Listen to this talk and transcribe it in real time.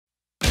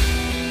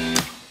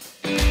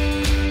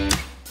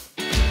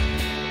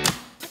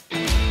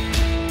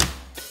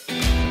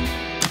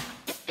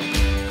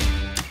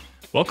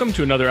Welcome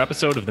to another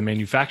episode of the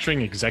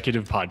Manufacturing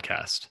Executive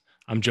Podcast.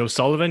 I'm Joe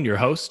Sullivan, your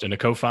host and a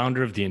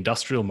co-founder of the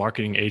industrial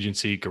marketing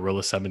agency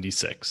Gorilla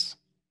 76.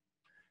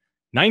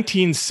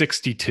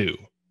 1962.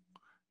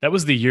 That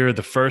was the year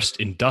the first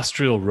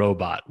industrial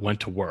robot went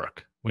to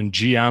work when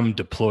GM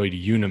deployed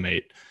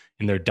Unimate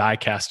in their die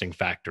casting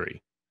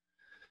factory.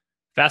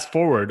 Fast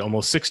forward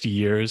almost 60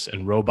 years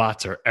and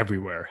robots are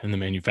everywhere in the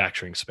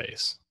manufacturing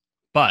space.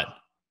 But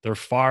they're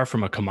far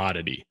from a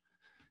commodity.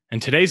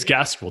 And today's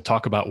guest will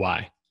talk about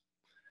why.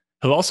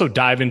 He'll also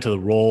dive into the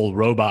role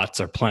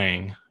robots are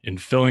playing in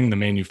filling the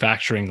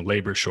manufacturing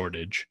labor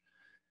shortage,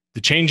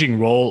 the changing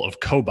role of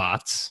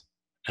cobots,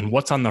 and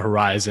what's on the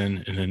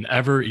horizon in an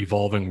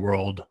ever-evolving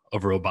world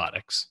of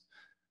robotics.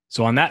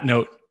 So on that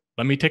note,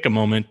 let me take a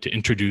moment to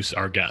introduce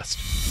our guest.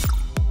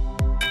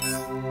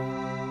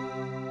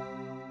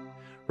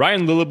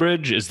 Ryan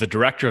Lillibridge is the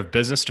Director of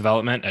Business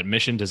Development at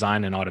Mission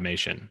Design and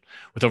Automation.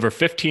 With over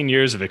 15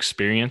 years of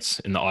experience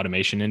in the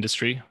automation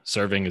industry,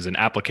 serving as an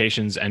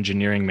applications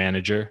engineering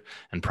manager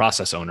and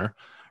process owner,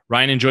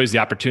 Ryan enjoys the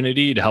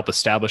opportunity to help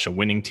establish a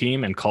winning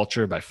team and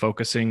culture by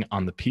focusing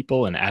on the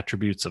people and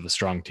attributes of a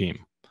strong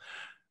team.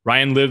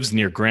 Ryan lives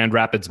near Grand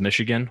Rapids,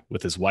 Michigan,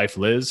 with his wife,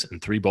 Liz,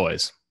 and 3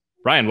 boys.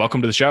 Ryan,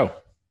 welcome to the show.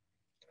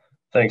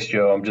 Thanks,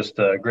 Joe. I'm just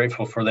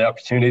grateful for the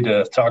opportunity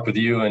to talk with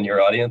you and your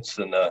audience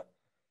and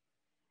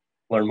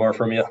learn more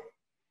from you.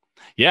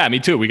 Yeah, me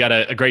too. We got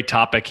a great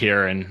topic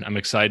here, and I'm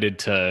excited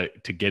to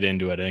get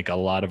into it. I think a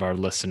lot of our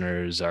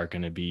listeners are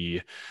going to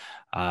be,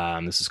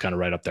 this is kind of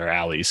right up their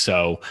alley.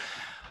 So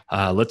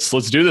let's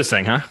do this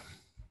thing, huh?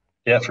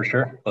 Yeah, for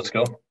sure. Let's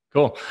go.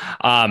 Cool.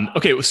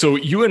 Okay, so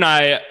you and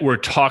I were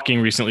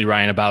talking recently,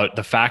 Ryan, about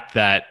the fact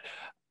that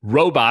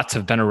robots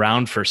have been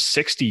around for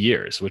 60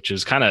 years, which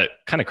is kind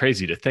of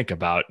crazy to think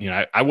about. You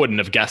know, I wouldn't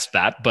have guessed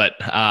that, but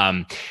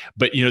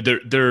you know,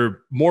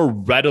 they're more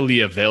readily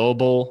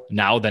available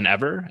now than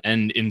ever.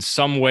 And in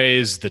some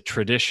ways, the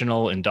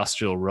traditional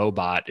industrial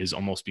robot is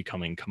almost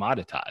becoming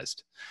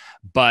commoditized.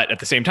 But at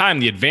the same time,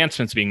 the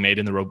advancements being made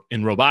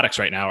in robotics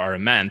right now are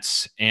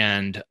immense.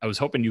 And I was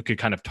hoping you could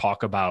kind of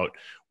talk about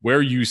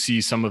where you see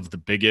some of the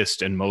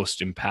biggest and most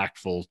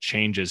impactful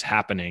changes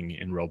happening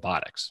in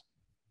robotics.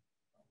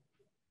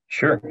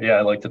 Sure. Yeah,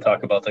 I like to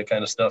talk about that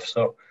kind of stuff.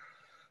 So,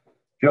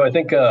 Joe, I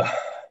think,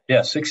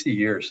 60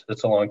 years,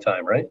 that's a long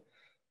time, right?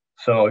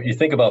 So you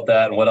think about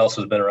that and what else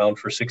has been around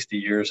for 60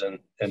 years and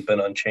been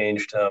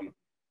unchanged.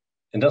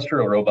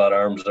 Industrial robot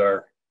arms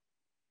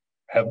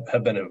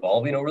have been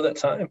evolving over that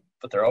time,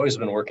 but they're always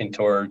been working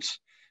towards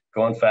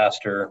going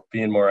faster,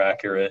 being more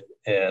accurate,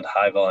 and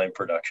high volume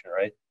production,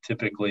 right?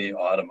 Typically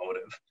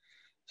automotive.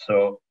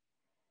 So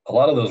a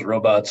lot of those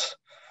robots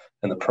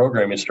and the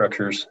programming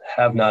structures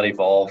have not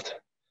evolved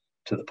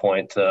to the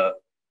point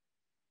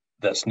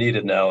that's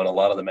needed now in a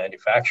lot of the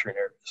manufacturing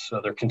areas. So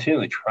they're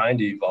continually trying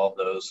to evolve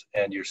those,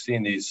 and you're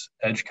seeing these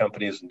edge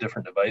companies and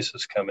different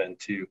devices come in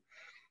to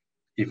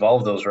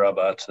evolve those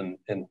robots and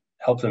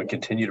help them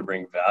continue to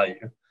bring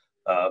value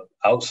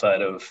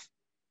outside of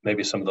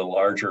maybe some of the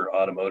larger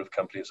automotive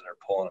companies that are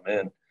pulling them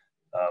in.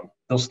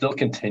 They'll still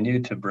continue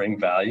to bring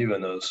value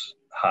in those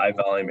high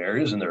volume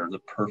areas, and they're the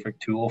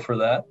perfect tool for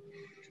that.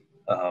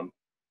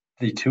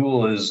 The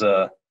tool is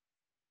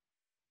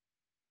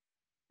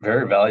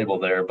very valuable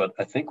there, but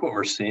I think what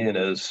we're seeing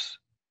is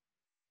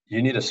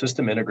you need a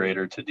system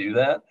integrator to do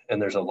that,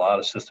 and there's a lot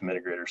of system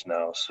integrators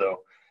now. So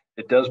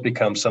it does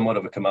become somewhat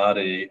of a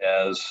commodity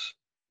as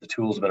the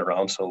tool's been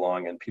around so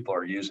long and people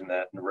are using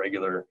that and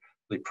regularly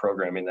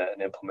programming that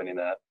and implementing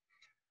that.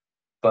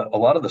 But a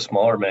lot of the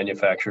smaller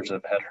manufacturers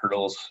have had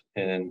hurdles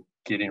in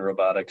getting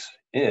robotics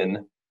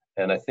in,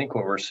 and I think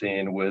what we're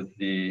seeing with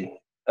the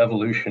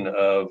evolution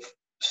of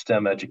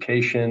STEM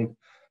education,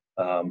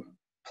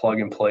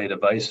 plug and play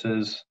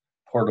devices,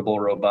 portable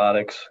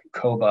robotics,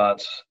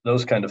 cobots,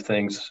 those kind of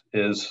things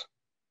is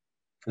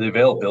the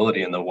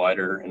availability and the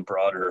wider and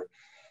broader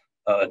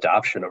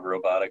adoption of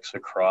robotics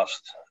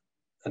across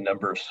a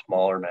number of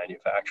smaller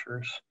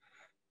manufacturers.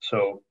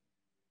 So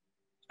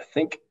I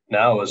think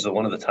now is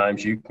one of the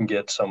times you can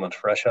get someone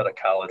fresh out of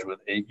college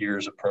with 8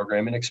 years of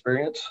programming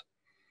experience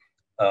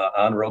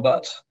on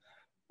robots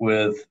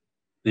with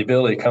the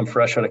ability to come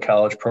fresh out of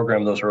college,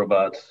 program those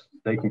robots.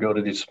 They can go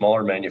to these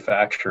smaller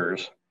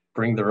manufacturers,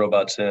 bring the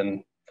robots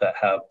in that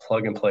have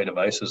plug and play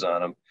devices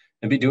on them,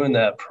 and be doing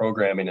that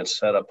programming and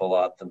setup a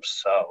lot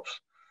themselves.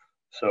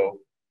 So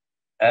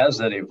as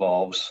that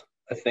evolves,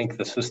 I think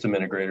the system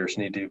integrators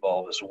need to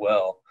evolve as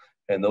well,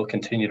 and they'll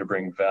continue to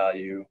bring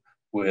value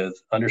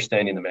with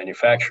understanding the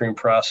manufacturing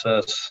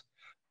process,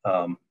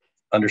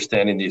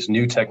 understanding these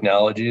new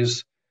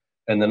technologies,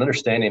 and then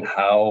understanding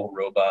how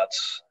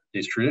robots,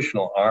 these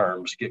traditional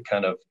arms, get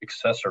kind of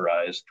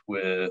accessorized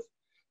with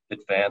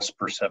advanced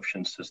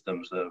perception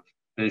systems of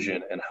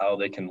vision and how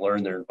they can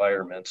learn their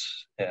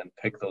environments and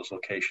pick those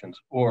locations,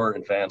 or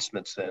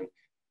advancements in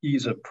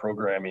ease of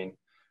programming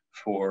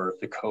for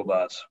the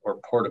cobots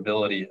or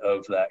portability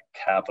of that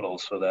capital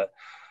so that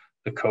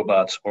the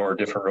cobots or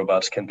different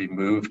robots can be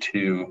moved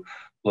to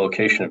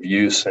location of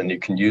use, and you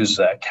can use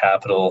that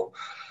capital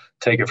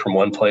take it from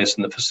one place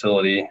in the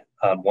facility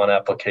on one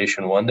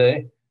application one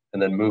day,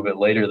 and then move it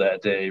later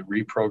that day,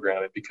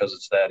 reprogram it because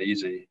it's that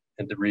easy,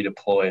 and to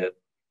redeploy it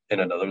in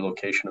another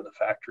location of the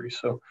factory.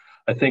 So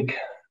I think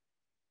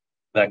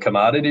that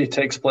commodity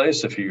takes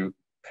place if you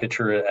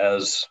picture it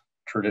as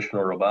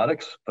traditional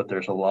robotics, but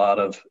there's a lot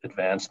of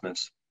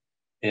advancements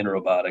in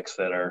robotics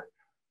that are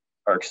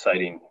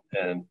exciting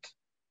and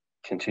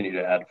continue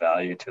to add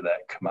value to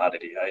that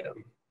commodity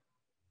item.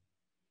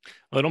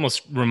 Well, it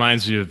almost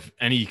reminds me of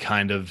any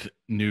kind of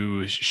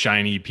new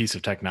shiny piece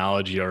of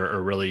technology,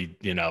 or really,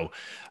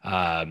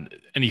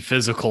 any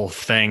physical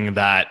thing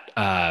that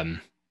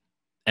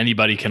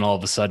anybody can all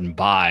of a sudden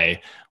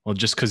buy. Well,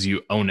 just because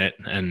you own it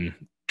and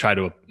try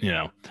to,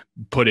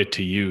 put it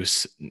to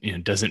use,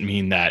 doesn't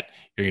mean that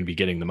you're going to be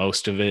getting the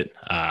most of it,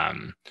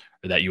 or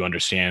that you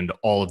understand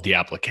all of the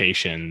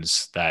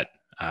applications that,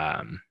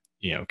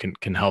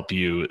 can help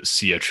you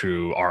see a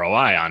true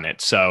ROI on it.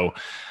 So,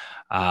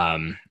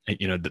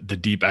 the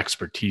deep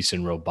expertise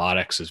in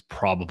robotics is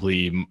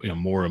probably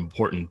more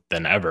important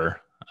than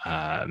ever,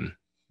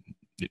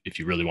 if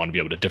you really want to be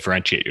able to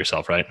differentiate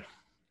yourself, right?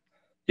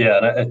 Yeah,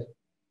 and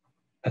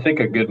I think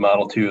a good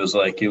model too is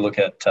like you look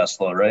at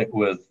Tesla, right?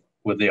 With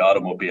the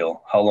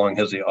automobile, how long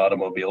has the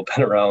automobile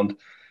been around,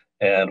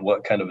 and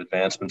what kind of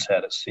advancements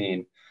had it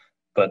seen?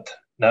 But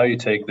now you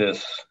take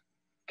this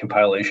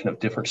compilation of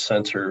different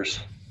sensors,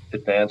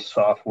 advanced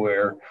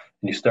software, and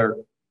you start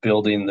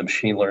building the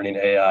machine learning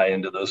AI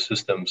into those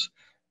systems.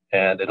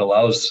 And it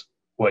allows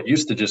what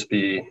used to just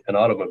be an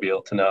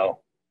automobile to now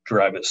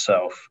drive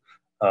itself.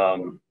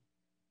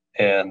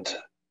 And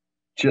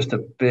just a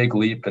big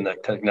leap in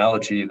that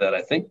technology that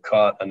I think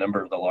caught a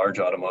number of the large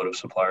automotive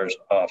suppliers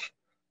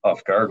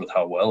off guard with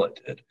how well it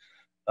did.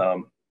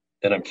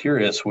 And I'm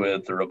curious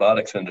with the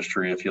robotics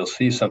industry, if you'll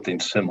see something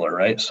similar,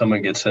 right?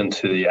 Someone gets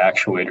into the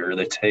actuator,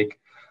 they take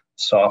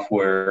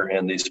software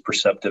and these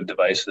perceptive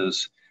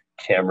devices,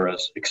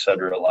 cameras, et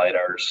cetera,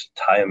 LiDARs,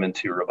 tie them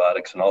into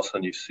robotics, and all of a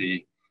sudden you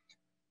see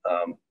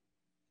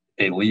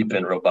a leap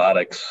in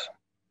robotics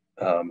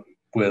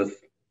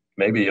with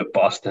maybe a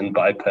Boston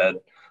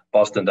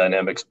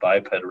Dynamics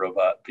biped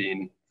robot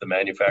being the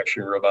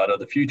manufacturing robot of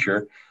the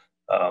future,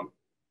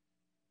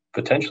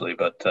 potentially.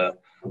 But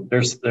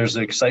there's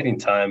an exciting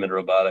time in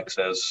robotics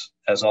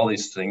as all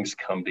these things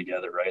come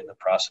together, right? And the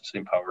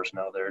processing power is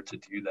now there to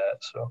do that.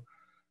 So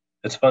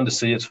it's fun to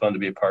see, it's fun to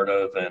be a part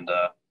of, and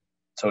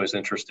it's always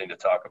interesting to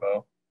talk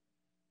about.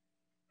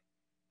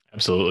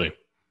 Absolutely.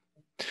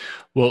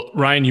 Well,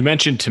 Ryan, you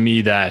mentioned to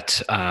me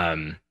that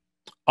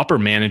upper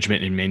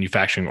management in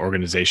manufacturing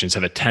organizations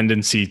have a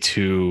tendency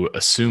to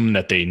assume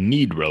that they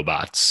need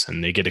robots,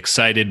 and they get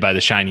excited by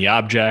the shiny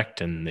object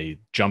and they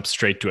jump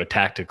straight to a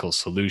tactical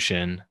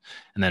solution.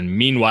 And then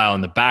meanwhile,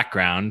 in the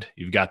background,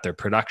 you've got their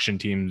production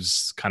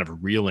teams kind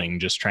of reeling,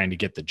 just trying to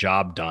get the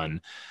job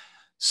done.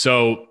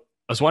 So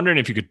I was wondering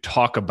if you could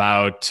talk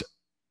about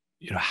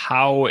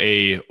how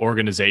an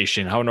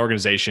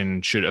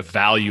organization should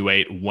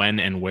evaluate when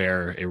and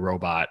where a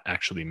robot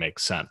actually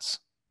makes sense.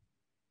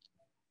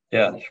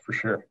 Yeah, for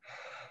sure.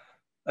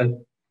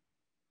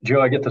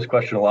 Joe, I get this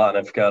question a lot,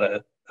 and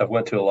I've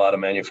went to a lot of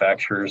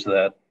manufacturers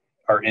that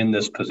are in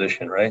this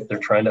position, right? They're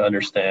trying to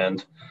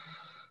understand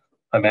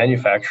a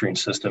manufacturing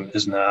system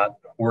is not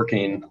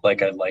working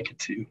like I'd like it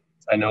to.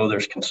 I know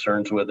there's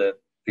concerns with it.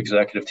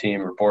 Executive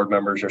team or board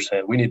members are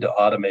saying we need to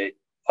automate.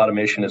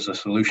 Automation is a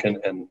solution,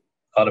 and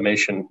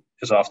automation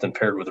is often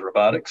paired with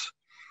robotics,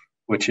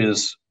 which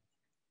is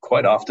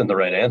quite often the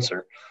right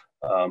answer,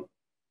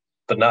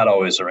 but not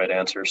always the right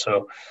answer.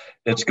 So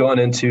it's going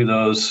into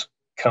those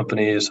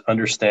companies,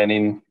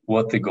 understanding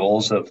what the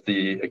goals of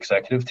the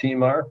executive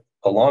team are,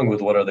 along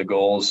with what are the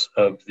goals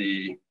of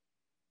the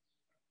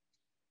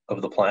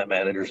plant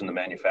managers and the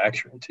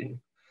manufacturing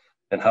team.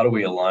 And how do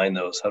we align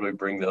those? How do we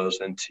bring those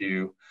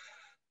into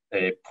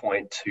a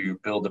point to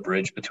build the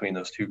bridge between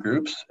those two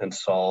groups and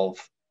solve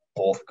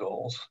both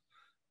goals?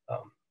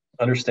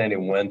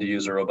 Understanding when to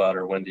use a robot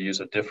or when to use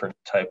a different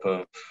type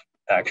of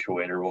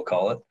actuator, we'll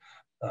call it,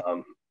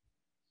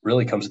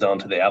 really comes down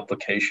to the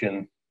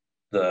application,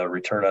 the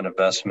return on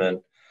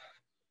investment,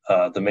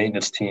 the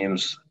maintenance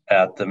teams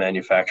at the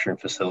manufacturing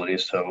facility.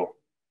 So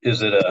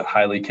is it a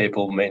highly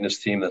capable maintenance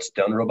team that's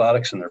done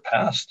robotics in their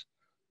past?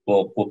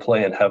 We'll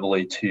play in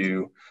heavily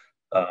to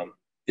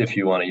if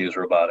you want to use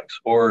robotics,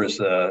 or is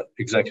the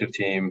executive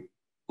team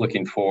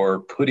looking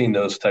for putting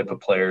those type of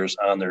players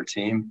on their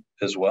team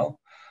as well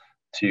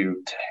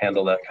to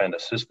handle that kind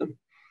of system?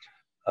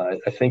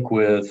 I think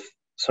with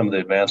some of the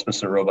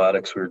advancements in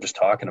robotics we were just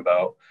talking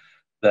about,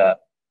 that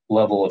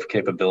level of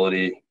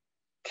capability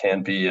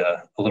can be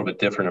a little bit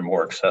different and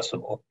more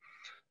accessible.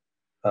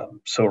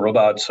 So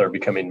robots are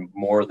becoming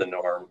more the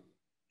norm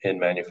in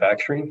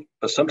manufacturing,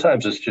 but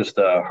sometimes it's just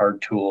a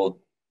hard-tooled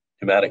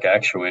pneumatic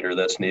actuator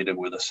that's needed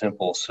with a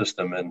simple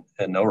system and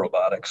no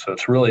robotics. So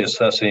it's really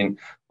assessing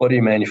what are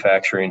you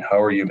manufacturing,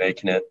 how are you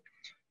making it,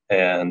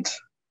 and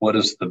what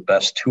is the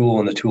best tool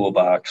in the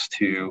toolbox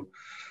to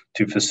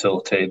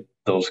facilitate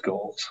those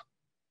goals.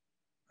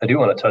 I do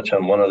want to touch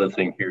on one other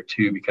thing here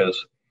too,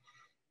 because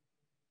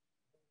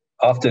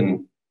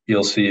often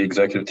you'll see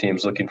executive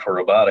teams looking for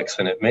robotics,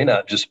 and it may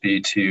not just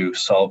be to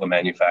solve a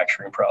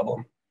manufacturing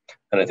problem.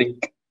 And I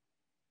think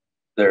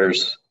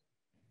there's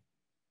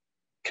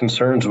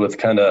concerns with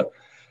kind of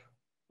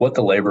what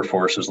the labor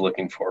force is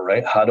looking for,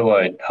 right? How do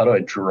I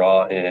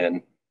draw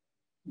in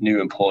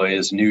new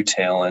employees, new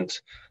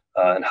talent,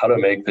 and how to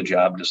make the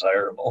job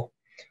desirable?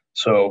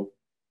 So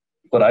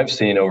what I've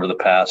seen over the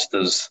past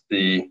is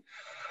a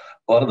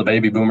lot of the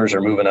baby boomers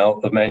are moving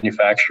out of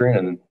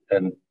manufacturing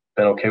and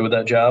been okay with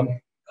that job.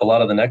 A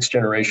lot of the next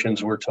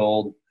generations were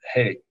told,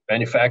 hey,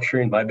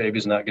 manufacturing, my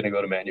baby's not going to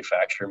go to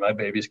manufacturing. My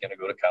baby's going to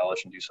go to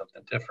college and do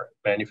something different.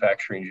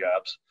 Manufacturing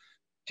jobs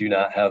do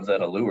not have that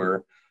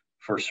allure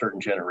for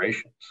certain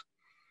generations.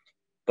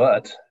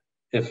 But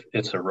if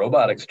it's a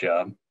robotics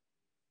job,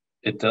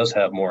 it does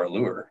have more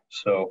allure.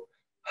 So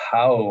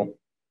how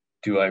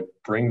do I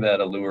bring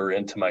that allure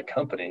into my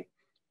company?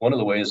 One of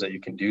the ways that you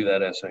can do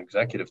that as an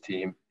executive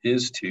team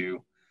is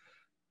to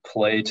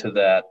play to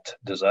that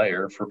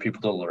desire for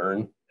people to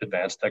learn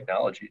advanced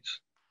technologies.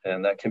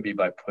 And that can be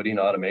by putting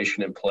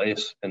automation in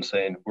place and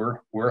saying,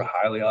 we're a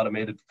highly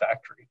automated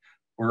factory.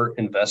 We're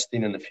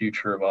investing in the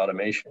future of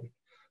automation.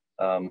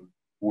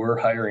 We're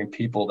hiring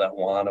people that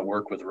want to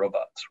work with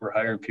robots. We're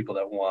hiring people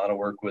that want to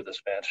work with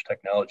advanced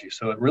technology.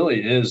 So it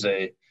really is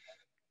it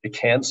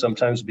can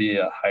sometimes be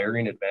a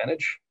hiring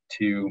advantage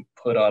to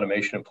put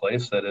automation in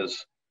place that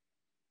is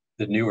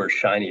the newer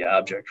shiny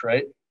object,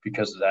 right?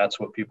 Because that's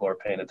what people are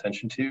paying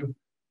attention to.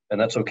 And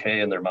that's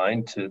okay in their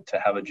mind to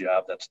have a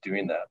job that's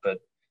doing that. But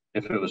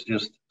if it was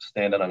just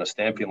standing on a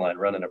stamping line,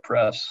 running a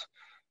press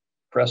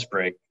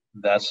brake,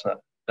 that's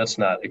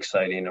not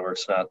exciting, or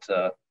it's not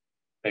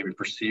maybe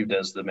perceived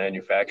as the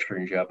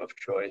manufacturing job of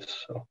choice.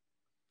 So.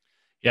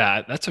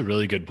 Yeah, that's a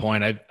really good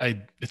point.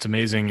 It's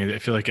amazing. I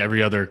feel like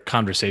every other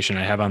conversation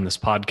I have on this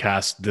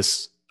podcast,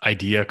 this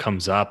idea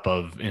comes up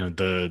of,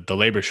 the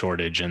labor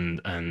shortage and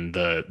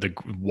the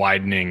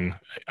widening,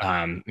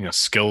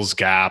 skills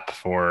gap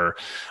for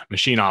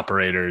machine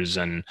operators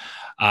and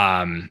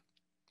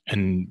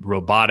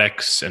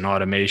robotics and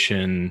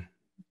automation.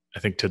 I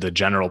think to the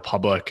general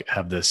public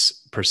have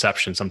this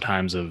perception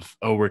sometimes of,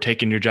 oh, we're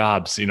taking your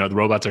jobs, the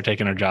robots are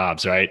taking our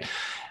jobs. Right.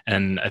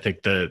 And I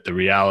think the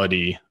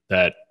reality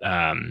that,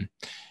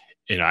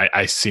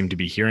 I seem to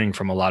be hearing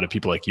from a lot of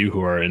people like you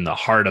who are in the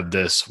heart of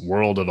this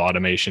world of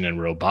automation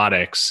and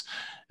robotics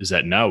is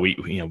that no,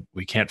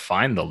 we can't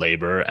find the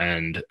labor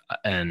and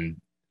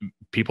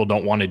people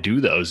don't want to do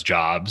those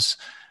jobs.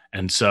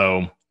 And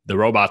so the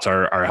robots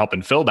are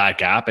helping fill that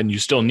gap, and you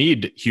still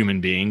need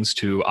human beings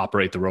to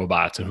operate the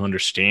robots and who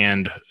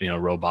understand,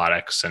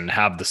 robotics and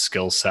have the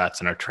skill sets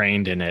and are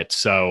trained in it.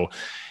 So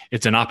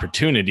it's an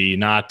opportunity,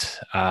 not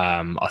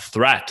a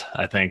threat,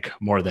 I think,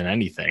 more than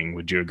anything.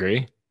 Would you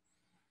agree?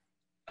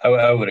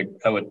 I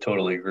would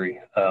totally agree.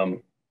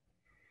 One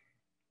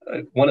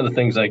of the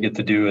things I get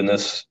to do in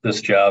this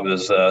job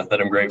is that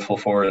I'm grateful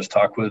for is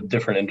talk with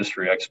different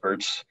industry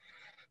experts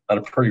on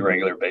a pretty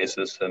regular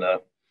basis. And I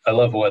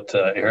love what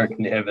Eric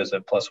Nieves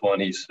at Plus One,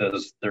 he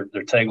says their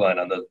tagline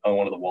on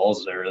one of the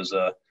walls there is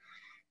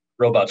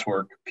robots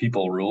work,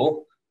 people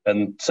rule.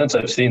 And since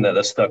I've seen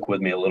that stuck with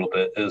me a little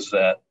bit, is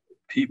that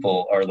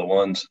people are the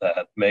ones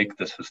that make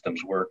the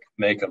systems work,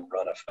 make them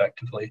run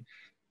effectively.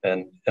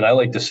 And I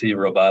like to see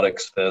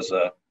robotics as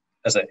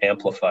an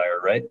amplifier,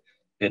 right?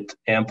 It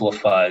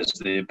amplifies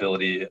the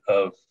ability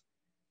of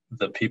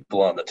the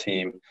people on the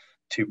team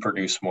to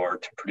produce more,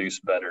 to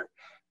produce better,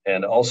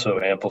 and also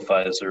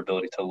amplifies their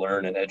ability to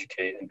learn and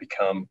educate and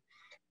become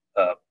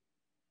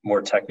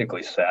more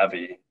technically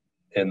savvy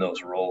in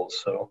those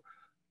roles. So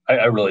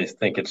I really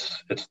think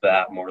it's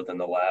that more than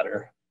the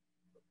latter.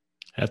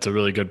 That's a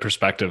really good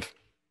perspective.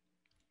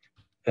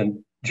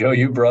 And Joe,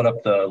 you brought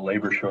up the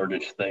labor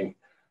shortage thing.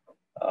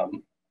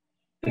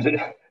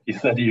 You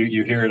said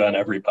you hear it on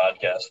every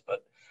podcast,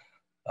 but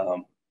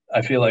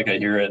I feel like I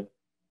hear it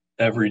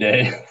every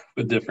day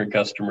with different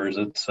customers.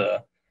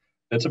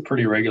 It's a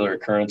pretty regular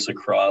occurrence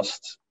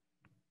across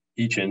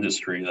each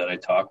industry that I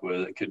talk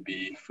with. It could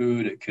be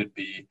food, it could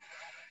be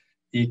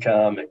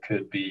e-com, it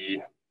could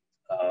be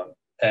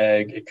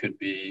ag, it could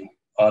be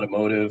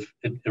automotive.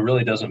 It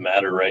really doesn't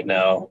matter right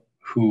now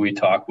who we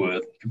talk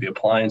with. It could be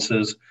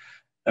appliances.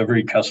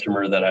 Every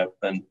customer that I've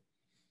been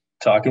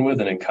talking with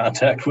and in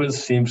contact with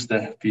seems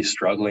to be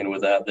struggling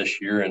with that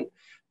this year. And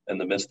in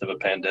the midst of a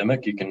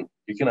pandemic, you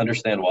can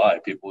understand why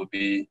people would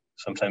be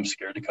sometimes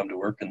scared to come to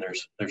work. And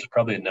there's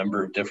probably a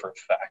number of different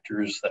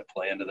factors that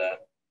play into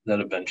that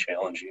have been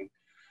challenging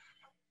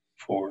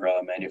for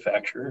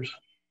manufacturers.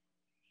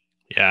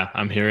 Yeah,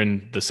 I'm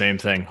hearing the same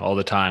thing all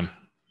the time.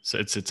 So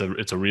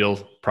it's a real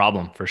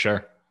problem for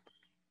sure.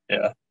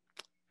 Yeah.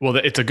 Well,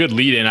 it's a good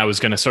lead in. I was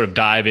going to sort of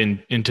dive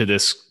into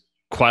this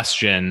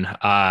question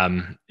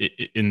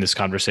in this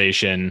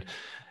conversation,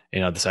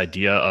 this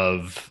idea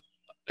of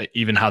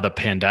even how the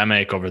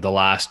pandemic over the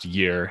last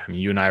year, I mean,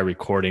 you and I are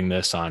recording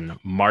this on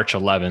March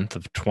 11th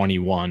of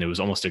 21. It was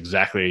almost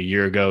exactly a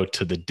year ago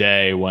to the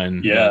day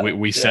when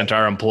we sent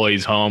our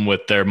employees home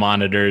with their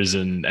monitors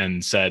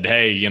and said,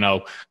 hey,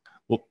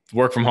 we'll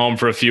work from home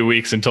for a few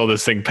weeks until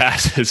this thing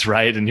passes,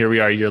 right? And here we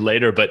are a year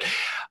later. But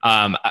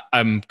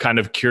I'm kind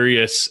of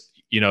curious,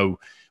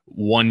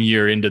 1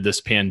 year into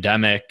this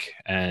pandemic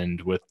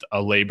and with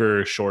a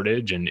labor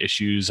shortage and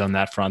issues on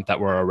that front that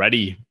were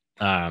already,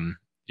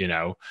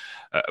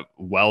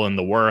 well in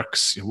the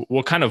works,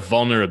 what kind of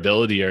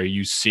vulnerability are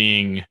you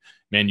seeing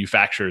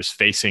manufacturers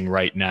facing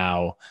right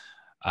now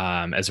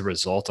as a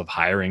result of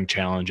hiring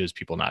challenges,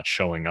 people not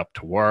showing up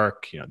to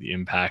work, the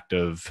impact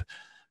of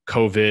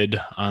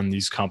COVID on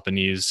these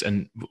companies,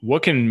 and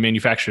what can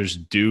manufacturers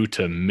do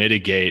to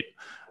mitigate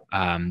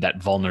that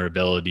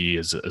vulnerability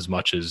as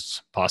much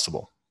as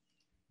possible?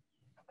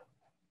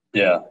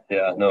 Yeah.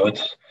 No,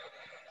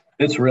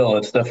 it's real.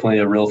 It's definitely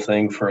a real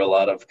thing for a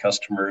lot of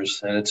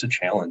customers, and it's a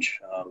challenge.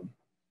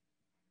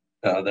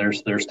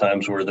 There's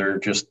times where they're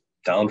just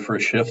down for a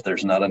shift.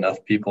 There's not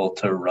enough people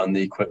to run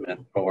the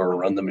equipment or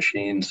run the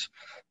machines.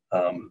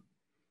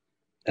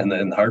 And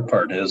then the hard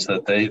part is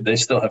that they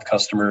still have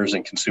customers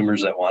and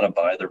consumers that want to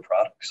buy their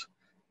products.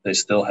 They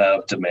still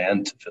have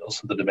demand to fill.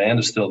 So the demand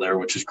is still there,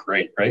 which is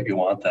great, right? You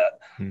want that.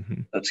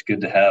 Mm-hmm. That's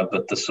good to have.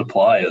 But the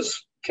supply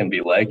can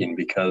be lagging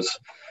because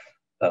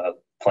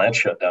plants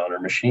shut down or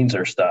machines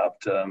are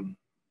stopped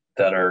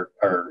that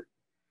are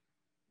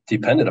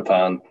dependent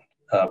upon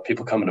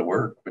people coming to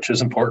work, which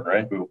is important,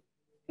 right? We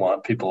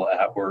want people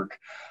at work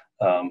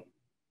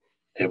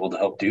able to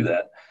help do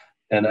that.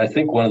 And I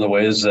think one of the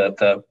ways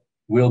that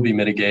will be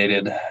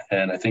mitigated,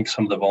 and I think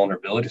some of the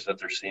vulnerabilities that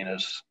they're seeing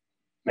is,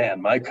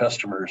 man, my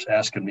customer's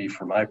asking me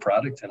for my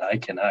product and I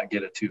cannot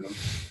get it to them.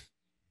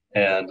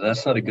 And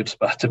that's not a good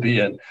spot to be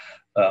in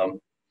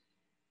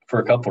for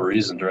a couple of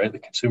reasons, right? The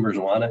consumers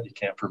want it, you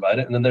can't provide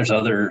it. And then there's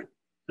other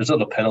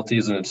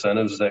penalties and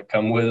incentives that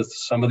come with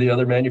some of the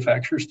other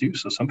manufacturers too.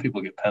 So some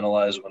people get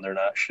penalized when they're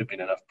not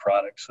shipping enough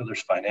product. So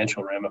there's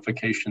financial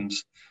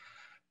ramifications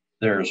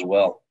there as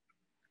well.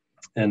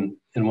 And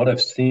what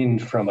I've seen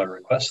from a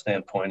request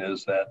standpoint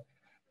is that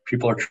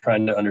people are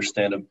trying to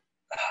understand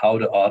how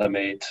to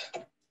automate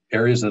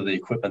areas of the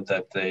equipment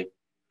that they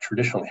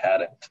traditionally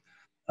hadn't.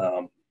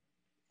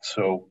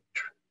 So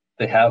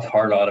they have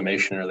hard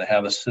automation, or they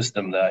have a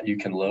system that you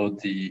can load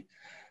the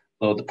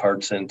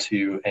parts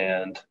into,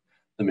 and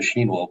the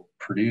machine will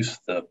produce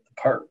the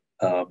part,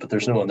 but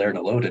there's no one there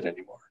to load it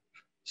anymore.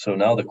 So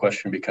now the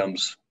question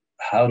becomes,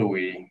 how do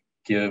we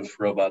give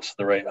robots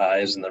the right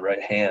eyes and the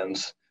right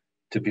hands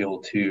to be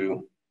able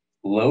to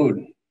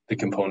load the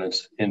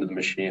components into the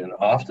machine? And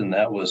often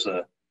that was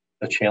a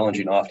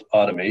challenging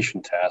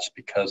automation task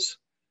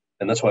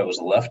and that's why it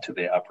was left to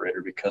the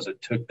operator, because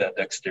it took that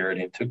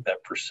dexterity and took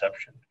that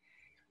perception.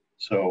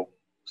 So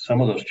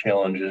some of those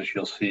challenges,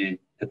 you'll see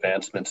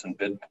advancements in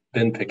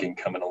bin picking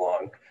coming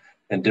along,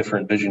 and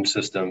different vision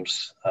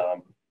systems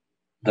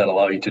that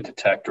allow you to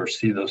detect or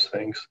see those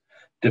things.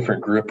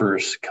 Different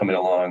grippers coming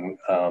along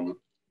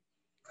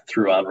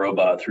through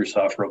OnRobot, through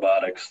soft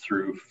robotics,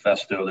 through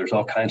Festo. There's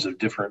all kinds of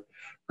different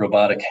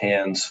robotic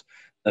hands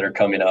that are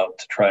coming out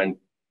to try and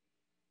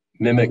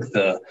mimic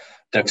the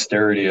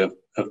dexterity of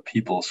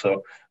people.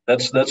 So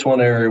that's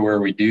one area where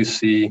we do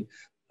see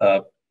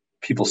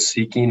people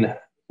seeking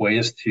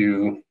ways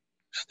to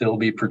still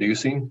be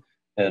producing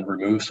and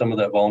remove some of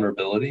that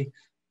vulnerability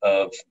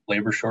of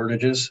labor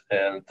shortages.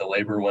 And the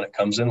labor, when it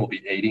comes in, will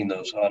be aiding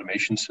those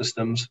automation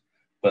systems.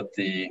 But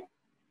the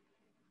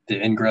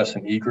ingress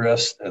and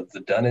egress of the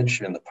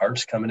dunnage and the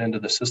parts coming into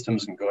the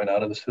systems and going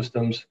out of the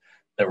systems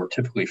that were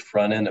typically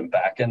front end and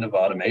back end of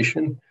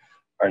automation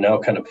are now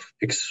kind of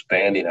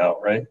expanding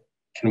out, right?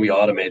 Can we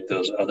automate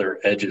those other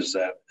edges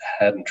that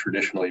hadn't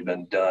traditionally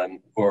been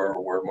done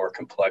or were more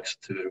complex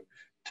to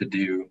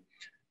do?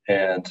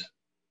 And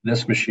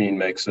this machine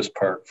makes this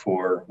part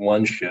for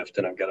one shift,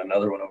 and I've got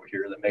another one over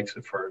here that makes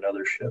it for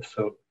another shift.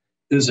 So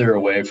is there a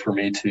way for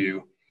me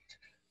to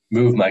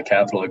move my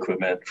capital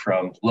equipment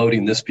from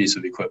loading this piece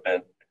of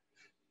equipment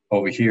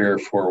over here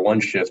for one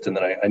shift, and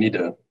then I need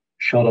to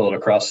shuttle it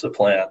across the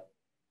plant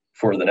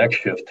for the next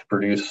shift to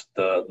produce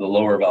the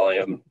lower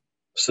volume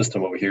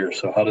system over here?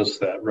 So how does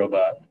that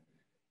robot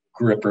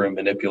gripper and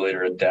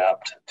manipulator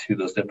adapt to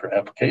those different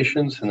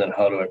applications? And then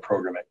how do I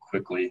program it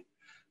quickly,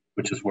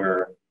 which is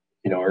where,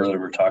 earlier we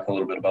were talking a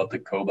little bit about the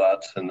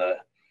cobots and the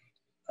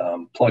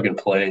plug and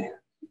play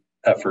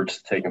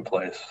efforts taking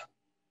place.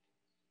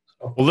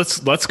 So. Well,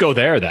 let's go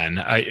there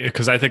then,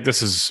 because I think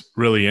this is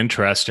really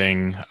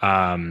interesting.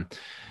 And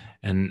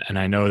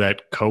I know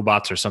that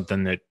cobots are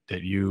something that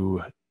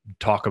you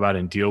talk about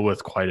and deal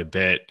with quite a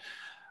bit.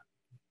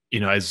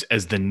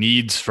 As the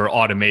needs for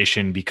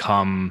automation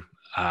become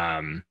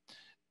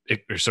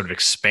or sort of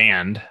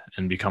expand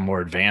and become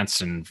more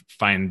advanced and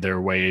find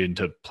their way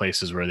into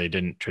places where they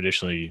didn't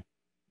traditionally,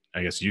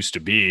 I guess, used to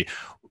be,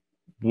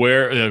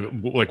 where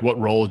what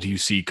role do you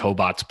see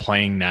cobots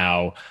playing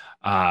now?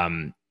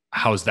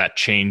 How's that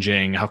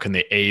changing? How can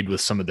they aid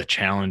with some of the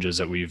challenges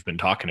that we've been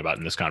talking about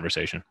in this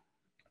conversation?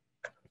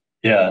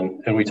 Yeah,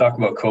 and we talk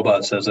about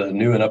cobots as a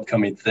new and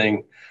upcoming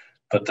thing,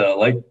 but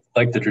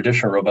like the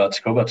traditional robots,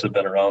 cobots have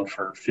been around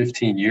for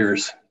 15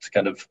 years. It's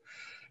kind of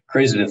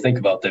crazy to think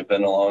about they've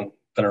been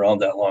around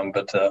that long,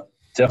 but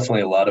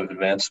definitely a lot of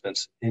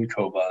advancements in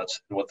cobots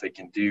and what they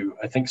can do.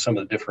 I think some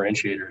of the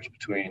differentiators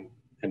between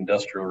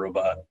industrial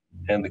robot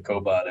and the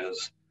cobot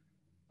is,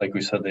 like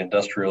we said, the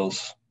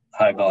industrial's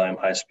high volume,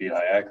 high speed,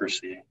 high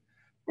accuracy,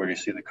 where you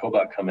see the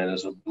cobot come in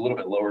as a little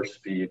bit lower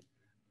speed,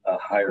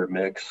 higher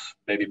mix,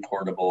 maybe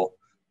portable,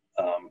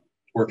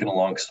 working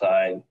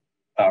alongside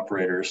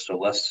operators, so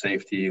less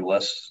safety,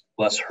 less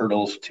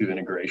hurdles to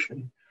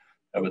integration,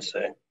 I would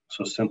say.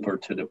 So simpler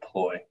to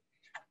deploy.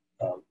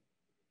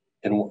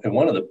 And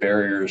one of the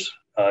barriers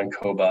on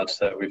cobots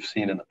that we've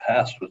seen in the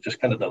past was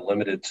just kind of the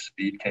limited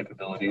speed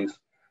capabilities,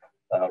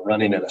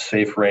 running at a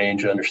safe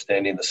range,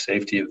 understanding the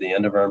safety of the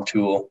end of arm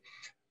tool.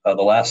 The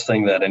last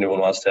thing that anyone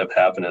wants to have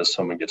happen is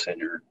someone gets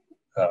injured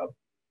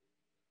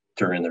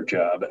during their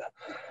job.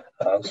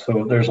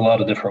 So there's a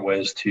lot of different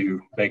ways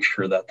to make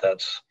sure that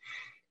that's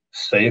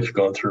safe,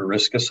 going through a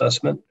risk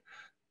assessment.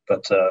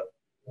 But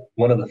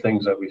one of the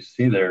things that we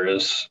see there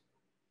is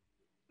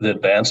the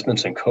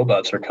advancements in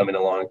cobots are coming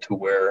along to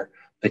where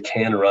they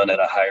can run at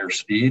a higher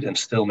speed and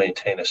still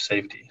maintain a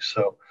safety.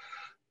 So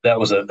that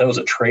was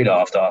a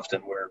trade-off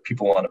often, where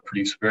people want to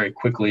produce very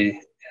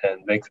quickly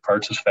and make the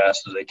parts as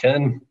fast as they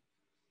can.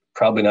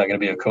 Probably not going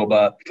to be a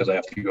cobot because I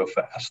have to go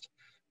fast.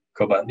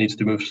 Cobot needs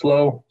to move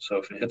slow, so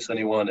if it hits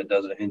anyone, it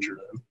doesn't injure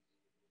them.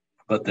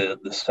 But the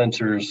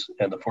sensors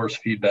and the force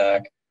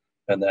feedback,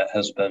 and that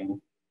has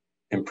been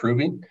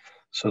improving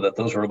so that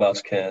those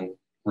robots can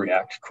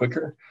react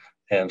quicker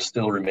and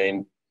still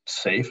remain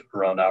safe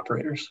around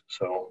operators.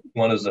 So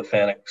one is the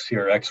FANUC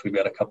CRX. We've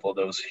got a couple of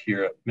those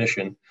here at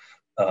Mission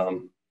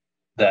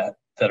that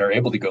are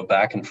able to go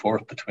back and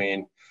forth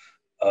between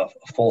a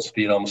full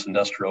speed, almost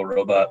industrial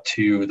robot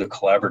to the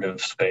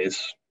collaborative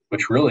space,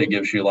 which really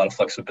gives you a lot of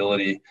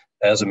flexibility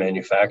as a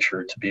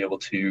manufacturer to be able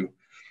to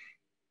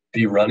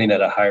be running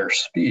at a higher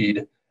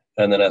speed.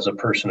 And then as a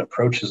person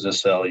approaches the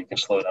cell, you can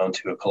slow down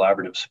to a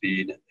collaborative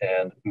speed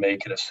and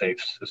make it a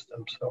safe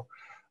system. So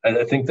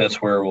I think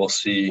that's where we'll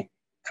see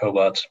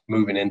cobots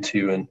moving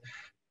into and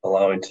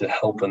allowing to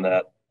help in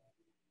that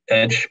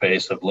edge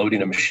space of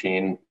loading a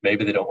machine.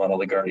 Maybe they don't want all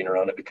the guarding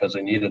around it because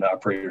they need an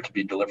operator to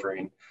be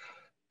delivering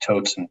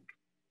totes and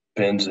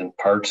bins and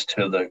parts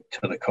to the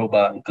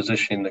cobot and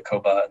positioning the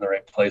cobot in the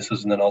right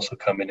places, and then also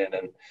coming in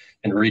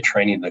and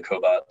retraining the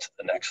cobot to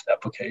the next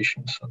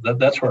application. So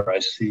that's where I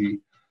see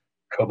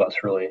cobots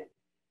really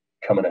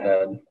coming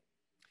ahead.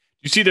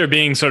 You see there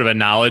being sort of a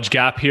knowledge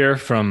gap here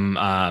from,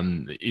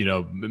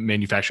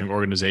 manufacturing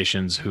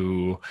organizations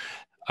who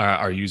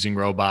are using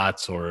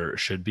robots or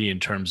should be, in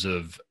terms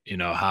of,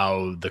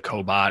 how the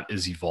cobot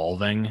is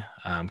evolving.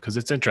 Because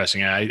it's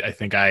interesting. I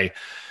think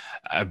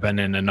I've been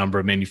in a number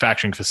of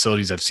manufacturing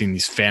facilities. I've seen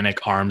these FANUC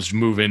arms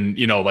moving,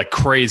 like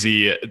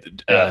crazy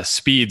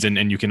speeds,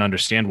 and you can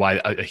understand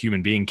why a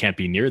human being can't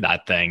be near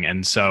that thing.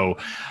 And so,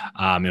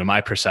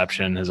 my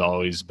perception has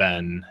always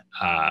been,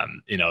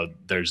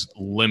 there's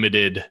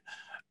limited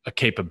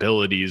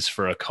capabilities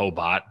for a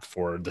cobot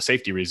for the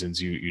safety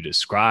reasons you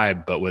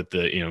described, but with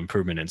the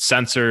improvement in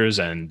sensors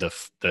and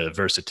the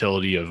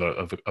versatility of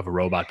a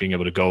robot being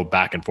able to go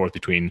back and forth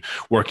between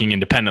working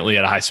independently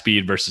at a high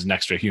speed versus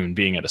next to a human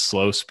being at a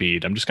slow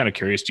speed. I'm just kind of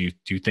curious, do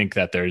you think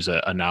that there's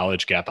a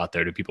knowledge gap out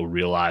there? Do people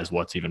realize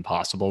what's even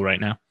possible right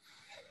now?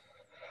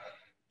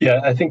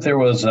 Yeah, I think there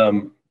was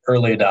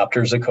early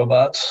adopters of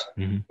cobots,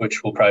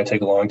 which will probably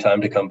take a long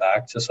time to come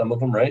back to some of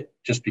them, right?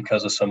 Just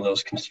because of some of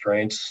those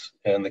constraints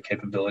and the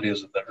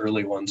capabilities of the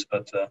early ones.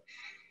 But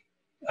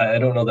I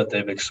don't know that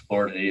they've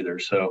explored it either.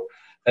 So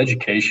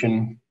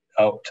education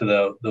out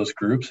to those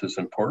groups is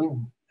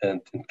important, and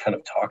kind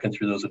of talking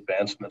through those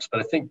advancements.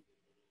 But I think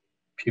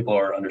people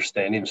are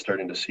understanding and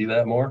starting to see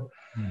that more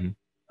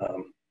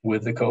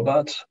with the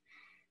cobots.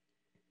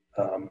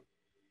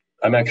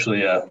 I'm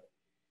actually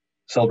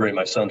celebrating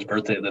my son's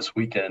birthday this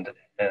weekend,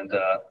 and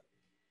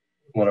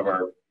one of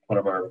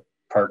our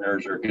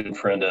partners or good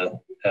friend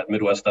at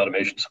Midwest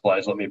Automation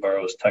Supplies let me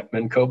borrow his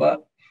Techman cobot.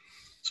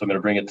 So I'm going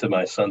to bring it to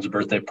my son's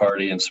birthday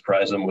party and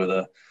surprise him with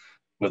a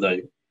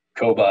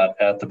cobot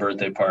at the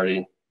birthday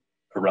party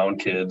around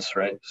kids.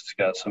 Right, it's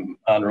got some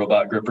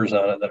on-robot grippers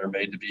on it that are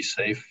made to be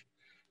safe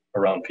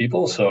around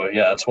people. So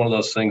yeah, it's one of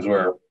those things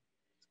where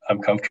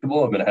I'm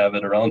comfortable. I'm going to have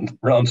it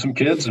around some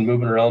kids and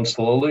moving around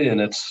slowly,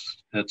 and it's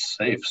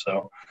safe.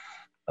 So.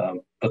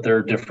 But there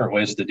are different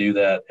ways to do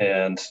that.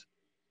 And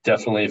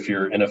definitely if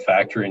you're in a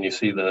factory and you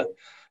see the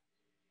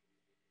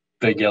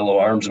big yellow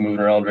arms moving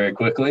around very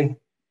quickly,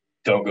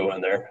 don't go in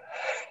there.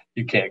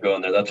 You can't go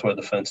in there. That's why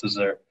the fence is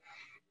there.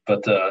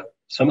 But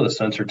some of the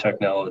sensor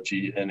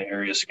technology and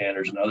area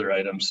scanners and other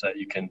items that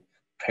you can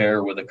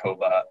pair with a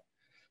cobot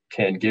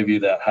can give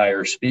you that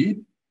higher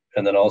speed,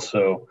 and then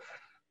also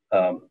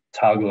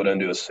toggle it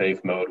into a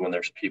safe mode when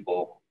there's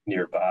people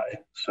nearby.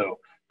 So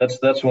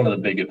that's one of the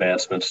big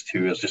advancements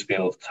too, is just being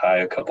able to tie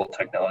a couple of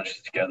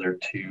technologies together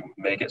to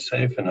make it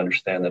safe and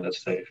understand that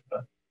it's safe.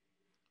 But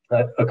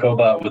a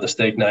cobot with a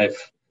steak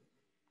knife,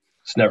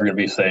 it's never going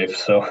to be safe.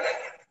 So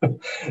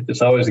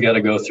it's always got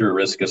to go through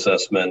risk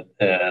assessment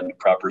and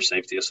proper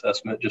safety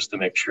assessment just to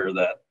make sure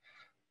that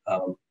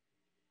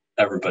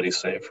everybody's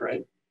safe,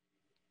 right?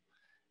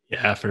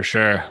 Yeah, for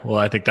sure. Well,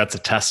 I think that's a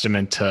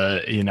testament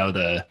to,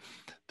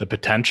 the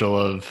potential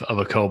of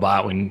a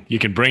cobot when you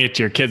can bring it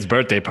to your kid's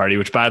birthday party,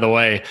 which, by the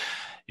way,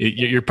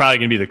 you're probably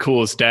going to be the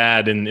coolest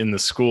dad in the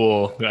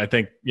school. I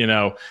think,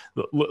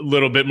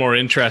 little bit more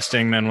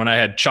interesting than when I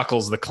had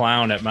Chuckles the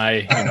clown at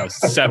my,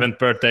 7th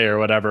birthday or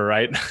whatever.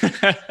 Right.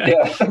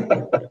 Yeah.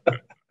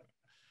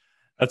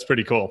 That's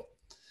pretty cool.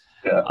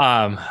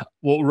 Yeah.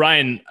 Well,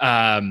 Ryan,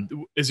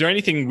 is there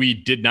anything we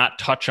did not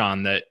touch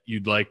on that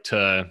you'd like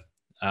to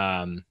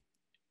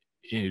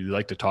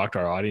talk to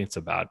our audience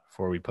about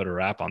before we put a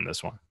wrap on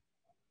this one?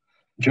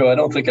 Joe, I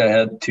don't think I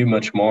had too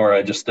much more.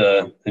 I just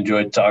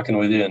enjoyed talking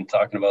with you and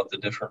talking about the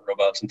different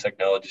robots and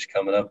technologies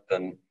coming up.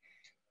 And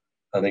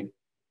I think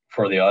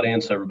for the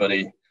audience,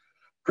 everybody,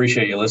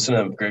 appreciate you listening.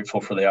 I'm grateful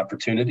for the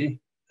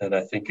opportunity. And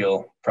I think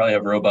you'll probably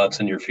have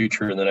robots in your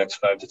future in the next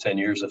 5 to 10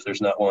 years if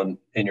there's not one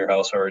in your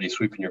house already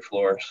sweeping your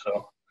floor.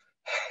 So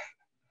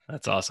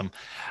that's awesome.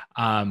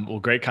 Well,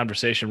 great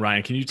conversation,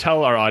 Ryan. Can you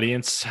tell our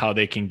audience how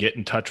they can get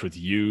in touch with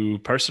you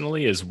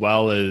personally, as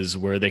well as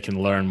where they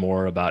can learn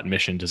more about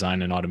mission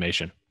design and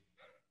automation?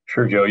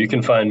 Sure, Joe. You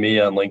can find me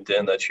on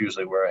LinkedIn. That's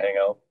usually where I hang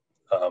out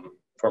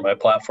for my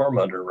platform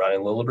under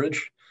Ryan Lillibridge.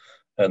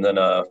 And then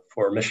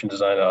for mission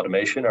design and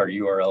automation, our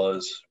URL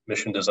is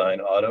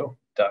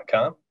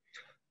missiondesignauto.com.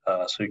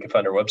 So you can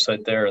find our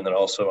website there, and then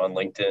also on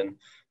LinkedIn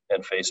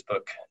and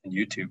Facebook and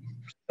YouTube.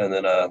 And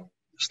then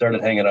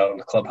started hanging out in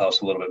the Clubhouse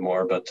a little bit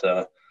more, but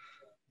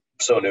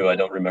so new I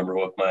don't remember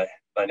what my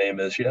name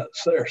is yet.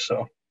 It's there.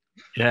 So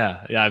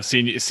yeah, I've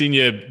seen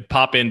you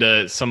pop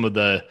into some of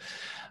the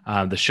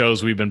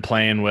shows we've been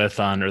playing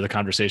with or the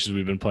conversations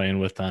we've been playing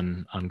with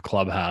on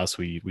Clubhouse.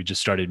 We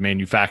just started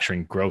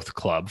Manufacturing Growth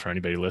Club for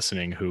anybody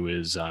listening who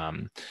is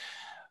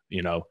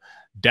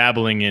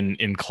dabbling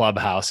in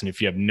Clubhouse. And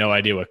if you have no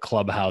idea what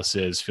Clubhouse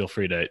is, feel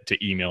free to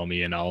email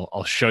me and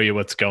I'll show you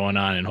what's going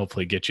on and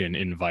hopefully get you an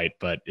invite.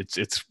 But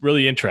it's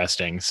really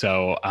interesting.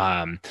 So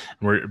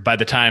by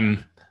the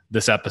time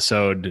this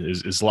episode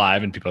is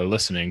live and people are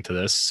listening to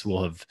this,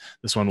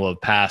 this one will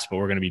have passed, but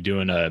we're going to be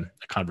doing a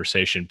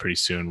conversation pretty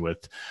soon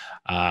with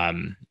a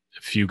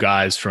few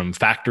guys from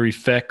Factory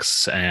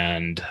Fix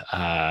and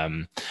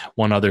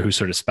one other who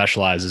sort of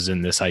specializes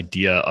in this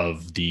idea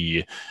of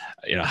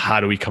how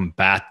do we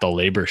combat the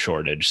labor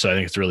shortage? So I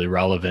think it's really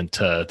relevant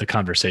to the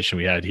conversation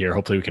we had here.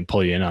 Hopefully we can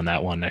pull you in on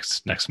that one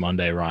next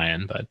Monday,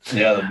 Ryan. But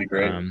yeah, that'd be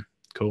great.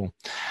 Cool.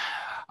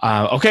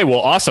 Okay,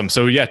 well, awesome.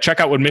 So yeah, check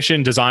out what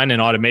Mission Design and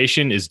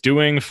Automation is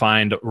doing.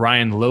 Find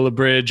Ryan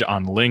Lillibridge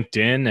on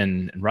LinkedIn.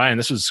 And Ryan,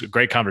 this was a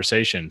great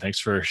conversation. Thanks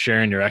for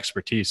sharing your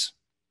expertise.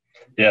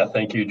 Yeah,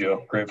 thank you,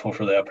 Joe. Grateful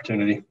for the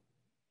opportunity.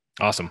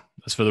 Awesome.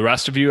 As for the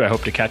rest of you, I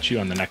hope to catch you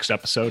on the next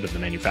episode of The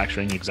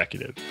Manufacturing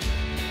Executive.